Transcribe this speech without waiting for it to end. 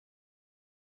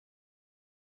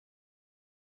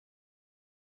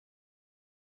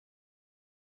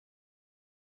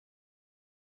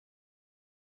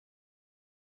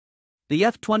The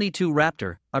F-22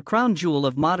 Raptor, a crown jewel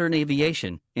of modern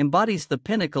aviation, embodies the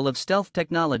pinnacle of stealth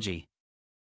technology.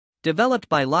 Developed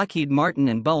by Lockheed Martin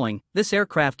and Boeing, this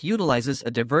aircraft utilizes a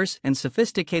diverse and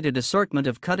sophisticated assortment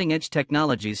of cutting-edge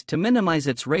technologies to minimize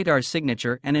its radar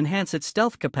signature and enhance its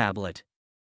stealth capability.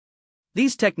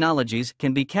 These technologies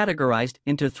can be categorized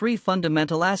into three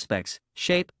fundamental aspects: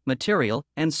 shape, material,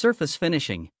 and surface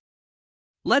finishing.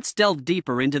 Let's delve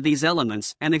deeper into these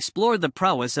elements and explore the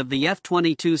prowess of the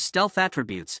F-22's stealth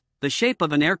attributes. The shape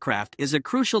of an aircraft is a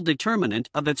crucial determinant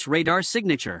of its radar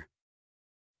signature.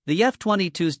 The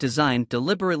F-22's design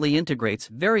deliberately integrates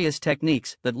various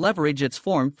techniques that leverage its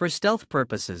form for stealth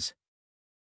purposes.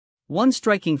 One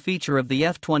striking feature of the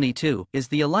F-22 is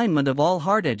the alignment of all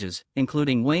hard edges,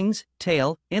 including wings,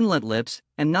 tail, inlet lips,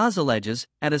 and nozzle edges,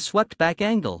 at a swept-back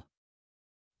angle.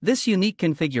 This unique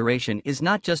configuration is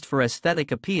not just for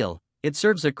aesthetic appeal, it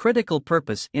serves a critical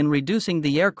purpose in reducing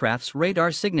the aircraft's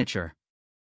radar signature.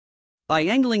 By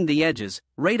angling the edges,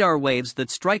 radar waves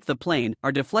that strike the plane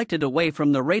are deflected away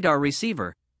from the radar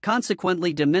receiver,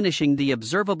 consequently diminishing the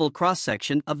observable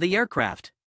cross-section of the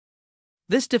aircraft.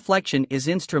 This deflection is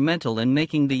instrumental in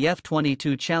making the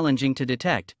F-22 challenging to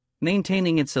detect,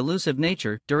 maintaining its elusive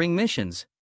nature during missions.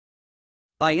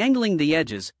 By angling the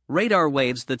edges, radar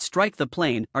waves that strike the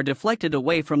plane are deflected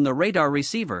away from the radar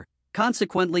receiver,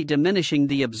 consequently diminishing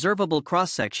the observable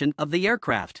cross-section of the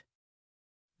aircraft.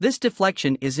 This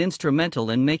deflection is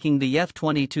instrumental in making the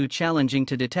F-22 challenging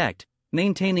to detect,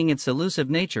 maintaining its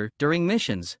elusive nature during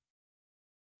missions.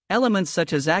 Elements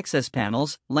such as access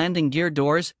panels, landing gear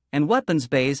doors, and weapons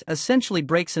bays essentially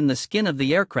breaks in the skin of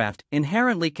the aircraft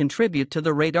inherently contribute to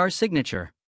the radar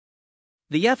signature.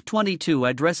 The F-22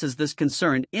 addresses this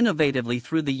concern innovatively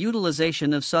through the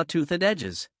utilization of saw-toothed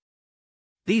edges.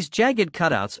 These jagged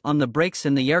cutouts on the breaks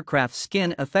in the aircraft's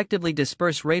skin effectively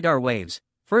disperse radar waves,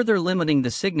 further limiting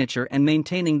the signature and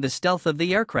maintaining the stealth of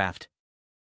the aircraft.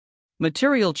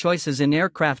 Material choices in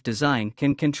aircraft design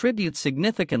can contribute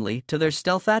significantly to their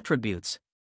stealth attributes.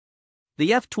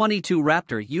 The F-22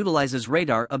 Raptor utilizes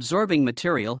radar-absorbing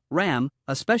material, RAM,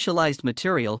 a specialized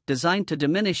material designed to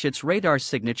diminish its radar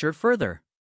signature further.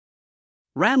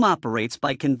 RAM operates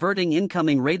by converting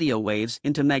incoming radio waves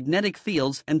into magnetic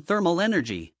fields and thermal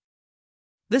energy.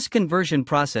 This conversion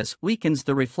process weakens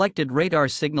the reflected radar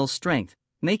signal strength,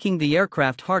 making the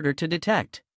aircraft harder to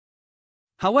detect.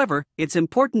 However, it's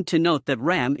important to note that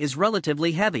RAM is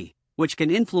relatively heavy, which can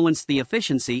influence the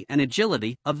efficiency and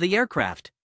agility of the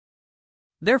aircraft.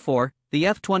 Therefore, the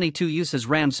F-22 uses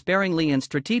RAM sparingly and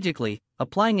strategically,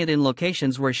 applying it in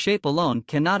locations where shape alone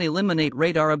cannot eliminate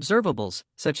radar observables,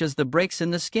 such as the breaks in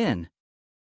the skin.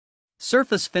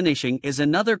 Surface finishing is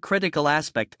another critical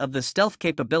aspect of the stealth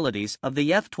capabilities of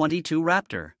the F-22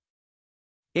 Raptor.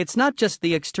 It's not just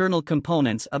the external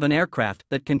components of an aircraft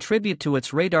that contribute to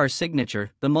its radar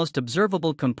signature. The most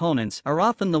observable components are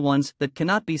often the ones that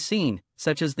cannot be seen,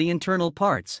 such as the internal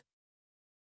parts.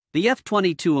 The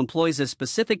F-22 employs a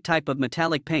specific type of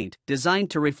metallic paint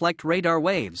designed to reflect radar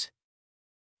waves.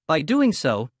 By doing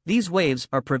so, these waves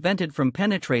are prevented from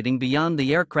penetrating beyond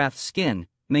the aircraft's skin,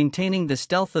 maintaining the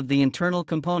stealth of the internal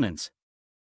components.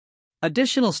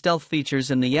 Additional stealth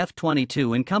features in the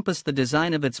F-22 encompass the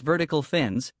design of its vertical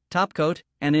fins, topcoat,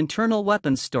 and internal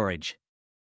weapons storage.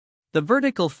 The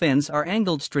vertical fins are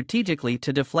angled strategically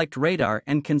to deflect radar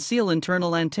and conceal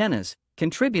internal antennas,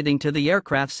 contributing to the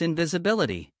aircraft's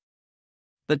invisibility.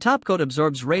 The topcoat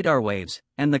absorbs radar waves,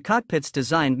 and the cockpit's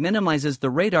design minimizes the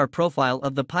radar profile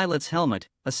of the pilot's helmet,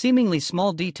 a seemingly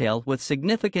small detail with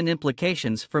significant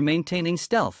implications for maintaining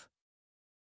stealth.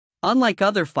 Unlike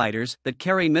other fighters that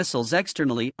carry missiles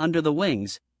externally under the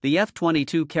wings, the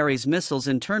F-22 carries missiles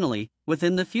internally,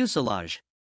 within the fuselage.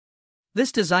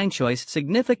 This design choice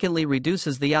significantly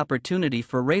reduces the opportunity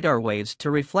for radar waves to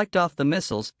reflect off the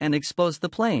missiles and expose the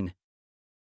plane.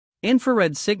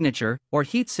 Infrared signature, or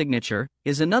heat signature,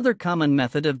 is another common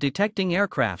method of detecting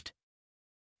aircraft.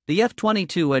 The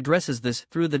F-22 addresses this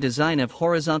through the design of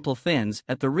horizontal fins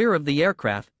at the rear of the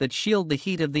aircraft that shield the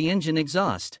heat of the engine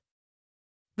exhaust.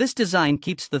 This design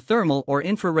keeps the thermal or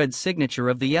infrared signature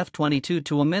of the F-22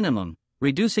 to a minimum,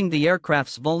 reducing the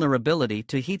aircraft's vulnerability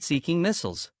to heat-seeking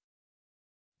missiles.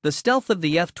 The stealth of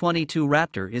the F-22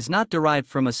 Raptor is not derived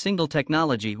from a single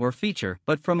technology or feature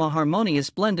but from a harmonious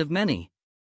blend of many.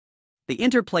 The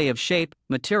interplay of shape,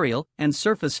 material, and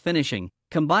surface finishing,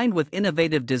 combined with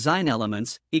innovative design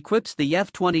elements, equips the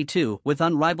F-22 with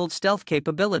unrivaled stealth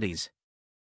capabilities.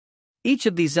 Each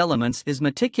of these elements is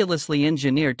meticulously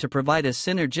engineered to provide a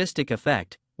synergistic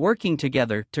effect, working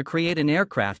together to create an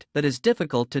aircraft that is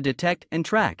difficult to detect and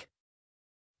track.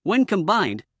 When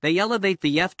combined, they elevate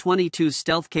the F-22's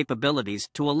stealth capabilities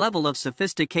to a level of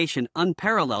sophistication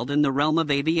unparalleled in the realm of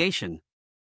aviation.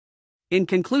 In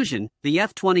conclusion, the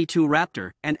F-22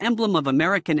 Raptor, an emblem of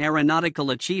American aeronautical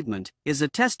achievement, is a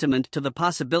testament to the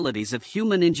possibilities of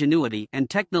human ingenuity and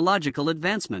technological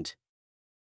advancement.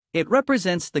 It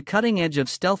represents the cutting edge of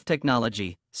stealth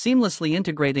technology, seamlessly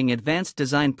integrating advanced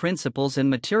design principles and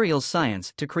materials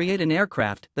science to create an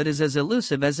aircraft that is as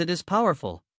elusive as it is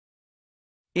powerful.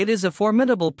 It is a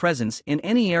formidable presence in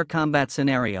any air combat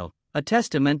scenario, a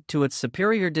testament to its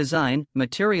superior design,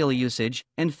 material usage,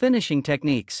 and finishing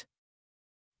techniques.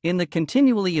 In the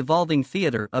continually evolving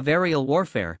theater of aerial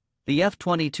warfare, the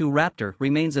F-22 Raptor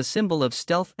remains a symbol of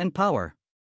stealth and power.